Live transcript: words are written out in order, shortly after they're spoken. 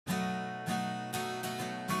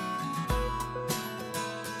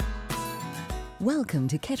Welcome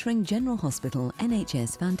to Kettering General Hospital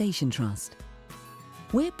NHS Foundation Trust.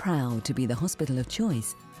 We're proud to be the hospital of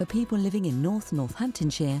choice for people living in North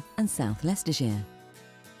Northamptonshire and South Leicestershire.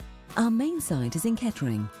 Our main site is in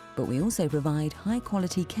Kettering, but we also provide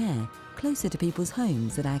high-quality care closer to people's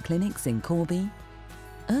homes at our clinics in Corby,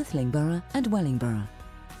 Irthlingborough and Wellingborough.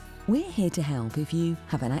 We're here to help if you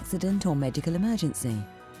have an accident or medical emergency,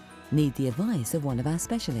 need the advice of one of our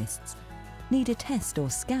specialists, need a test or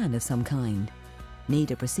scan of some kind,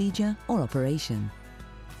 need a procedure or operation.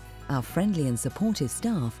 Our friendly and supportive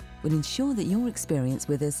staff will ensure that your experience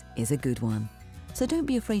with us is a good one. So don't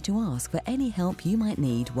be afraid to ask for any help you might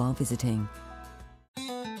need while visiting.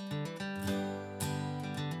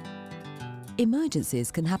 Emergencies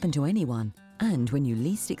can happen to anyone and when you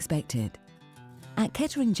least expect it. At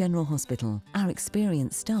Kettering General Hospital, our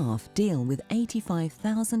experienced staff deal with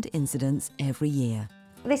 85,000 incidents every year.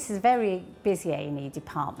 This is a very busy A&E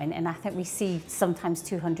department, and I think we see sometimes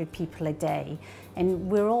 200 people a day,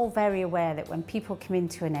 and we're all very aware that when people come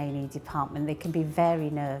into an A&E department they can be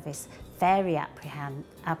very nervous, very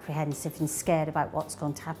apprehensive and scared about what's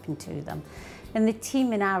going to happen to them. And the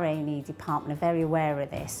team in our A&E department are very aware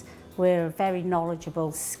of this. We're a very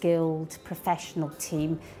knowledgeable, skilled, professional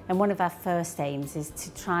team, and one of our first aims is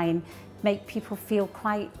to try and make people feel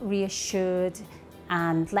quite reassured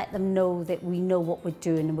and let them know that we know what we're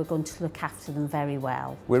doing and we're going to look after them very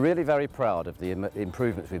well. We're really very proud of the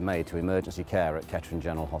improvements we've made to emergency care at Kettering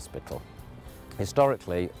General Hospital.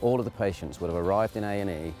 Historically, all of the patients would have arrived in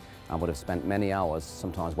A&E and would have spent many hours,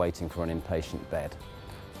 sometimes waiting for an inpatient bed.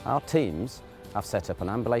 Our teams have set up an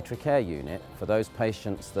ambulatory care unit for those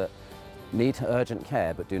patients that need urgent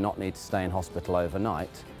care but do not need to stay in hospital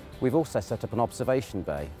overnight. We've also set up an observation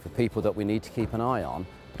bay for people that we need to keep an eye on,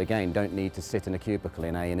 but again don't need to sit in a cubicle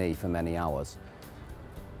in A&E for many hours.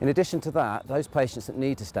 In addition to that, those patients that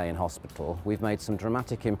need to stay in hospital, we've made some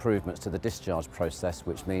dramatic improvements to the discharge process,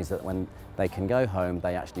 which means that when they can go home,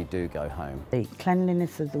 they actually do go home. The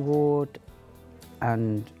cleanliness of the ward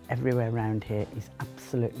and everywhere around here is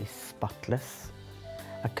absolutely spotless.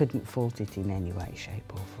 I couldn't fault it in any way,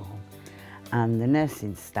 shape or form. And the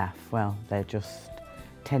nursing staff, well, they're just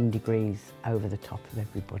 10 degrees over the top of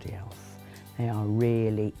everybody else. They are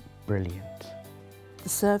really brilliant. The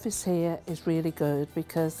service here is really good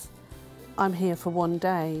because I'm here for one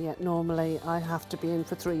day, yet normally I have to be in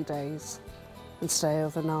for 3 days and stay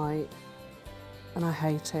overnight. And I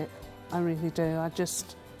hate it, I really do.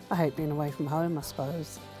 I hate being away from home, I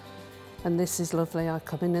suppose. And this is lovely. I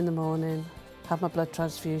come in the morning, have my blood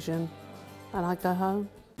transfusion, and I go home.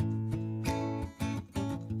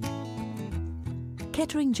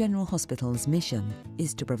 Kettering General Hospital's mission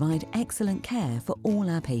is to provide excellent care for all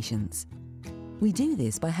our patients. We do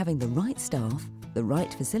this by having the right staff, the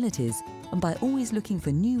right facilities, and by always looking for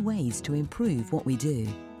new ways to improve what we do.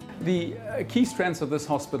 The key strengths of this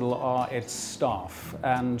hospital are its staff,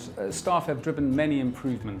 and staff have driven many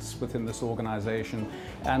improvements within this organisation,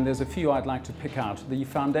 and there's a few I'd like to pick out. The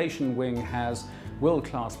foundation wing has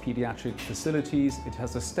world-class paediatric facilities. It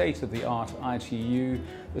has a state-of-the-art ITU.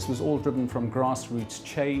 This was all driven from grassroots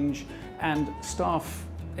change, and staff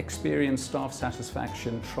experience, staff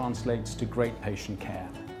satisfaction translates to great patient care.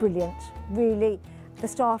 Brilliant, really. The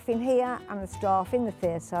staff in here and the staff in the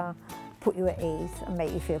theatre put you at ease and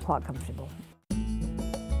make you feel quite comfortable.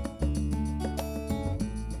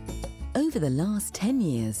 Over the last 10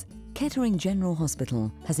 years, Kettering General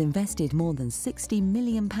Hospital has invested more than £60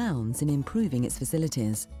 million in improving its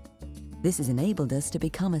facilities. This has enabled us to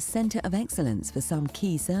become a centre of excellence for some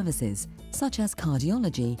key services, such as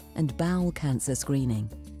cardiology and bowel cancer screening.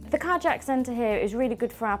 The cardiac centre here is really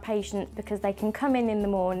good for our patients because they can come in the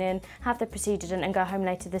morning, have the procedure done and go home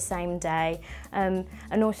later the same day. And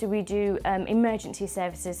also we do emergency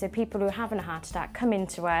services, so people who are having a heart attack come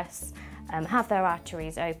into us, have their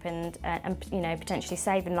arteries opened and potentially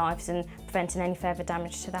saving lives and preventing any further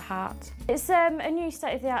damage to the heart. It's a new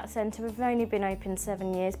state-of-the-art centre. We've only been open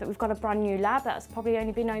 7 years, but we've got a brand new lab that's probably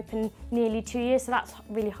only been open nearly 2 years, so that's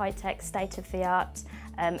really high-tech, state-of-the-art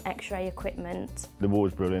X-ray equipment. The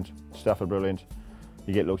ward's brilliant, staff are brilliant,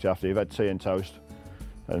 you get looked after. You've had tea and toast,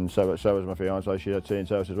 and so was my fiancée, she had tea and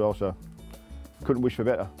toast as well, so couldn't wish for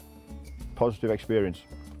better. Positive experience.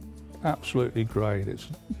 Absolutely great. It's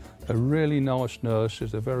a really nice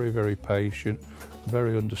nurses, they're very, very patient,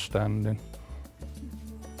 very understanding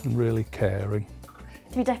and really caring.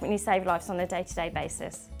 We definitely save lives on a day-to-day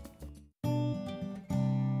basis.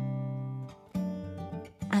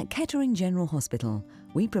 At Kettering General Hospital,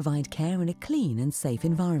 we provide care in a clean and safe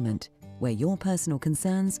environment where your personal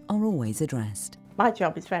concerns are always addressed. My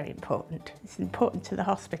job is very important. It's important to the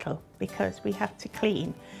hospital because we have to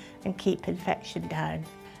clean and keep infection down,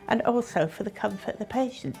 and also for the comfort of the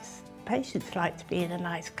patients. Patients like to be in a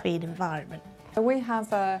nice clean environment. We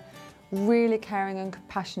have a really caring and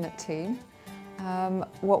compassionate team.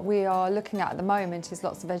 What we are looking at the moment is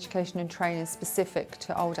lots of education and training specific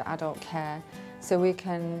to older adult care, so we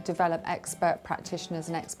can develop expert practitioners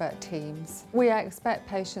and expert teams. We expect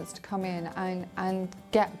patients to come in and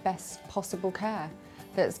get best possible care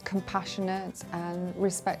that's compassionate and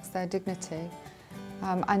respects their dignity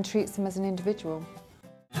and treats them as an individual.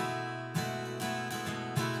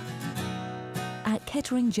 At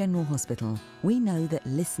Kettering General Hospital, we know that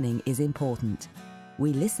listening is important.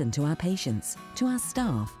 We listen to our patients, to our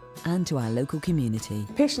staff and to our local community.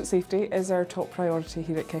 Patient safety is our top priority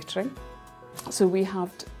here at Kettering. So we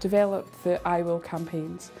have developed the I Will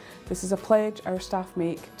campaigns. This is a pledge our staff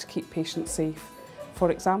make to keep patients safe.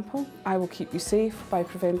 For example, I will keep you safe by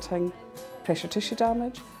preventing pressure tissue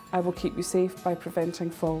damage. I will keep you safe by preventing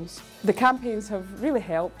falls. The campaigns have really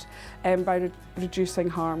helped by reducing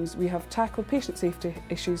harms. We have tackled patient safety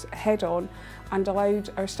issues head on and allowed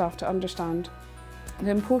our staff to understand the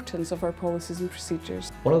importance of our policies and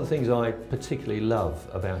procedures. One of the things I particularly love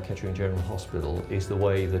about Kettering General Hospital is the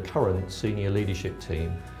way the current senior leadership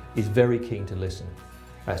team is very keen to listen.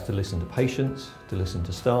 That's to listen to patients, to listen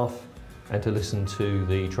to staff, and to listen to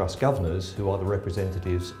the trust governors, who are the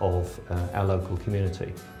representatives of our local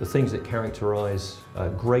community. The things that characterise a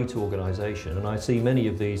great organisation, and I see many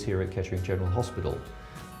of these here at Kettering General Hospital,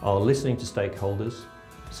 are listening to stakeholders,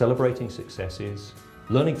 celebrating successes,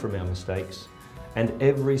 learning from our mistakes, and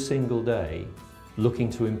every single day looking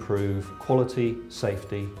to improve quality,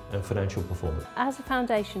 safety and financial performance. As a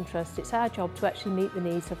foundation trust, it's our job to actually meet the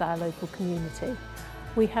needs of our local community.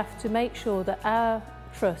 We have to make sure that our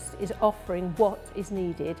trust is offering what is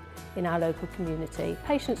needed in our local community.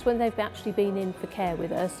 Patients, when they've actually been in for care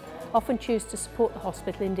with us, often choose to support the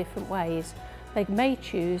hospital in different ways. They may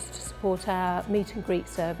choose to support our meet and greet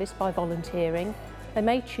service by volunteering. They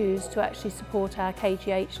may choose to actually support our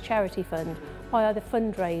KGH charity fund by either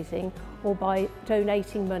fundraising or by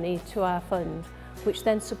donating money to our fund, which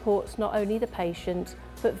then supports not only the patient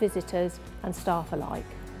but visitors and staff alike.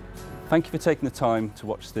 Thank you for taking the time to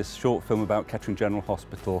watch this short film about Kettering General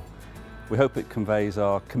Hospital. We hope it conveys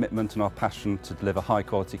our commitment and our passion to deliver high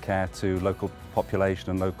quality care to local population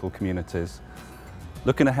and local communities.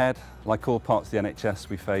 Looking ahead, like all parts of the NHS,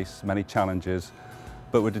 we face many challenges,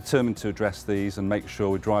 but we're determined to address these and make sure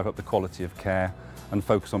we drive up the quality of care and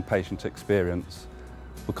focus on patient experience.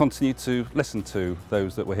 We'll continue to listen to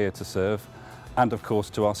those that we're here to serve and of course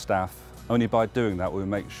to our staff. Only by doing that will we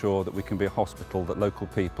make sure that we can be a hospital that local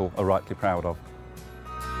people are rightly proud of.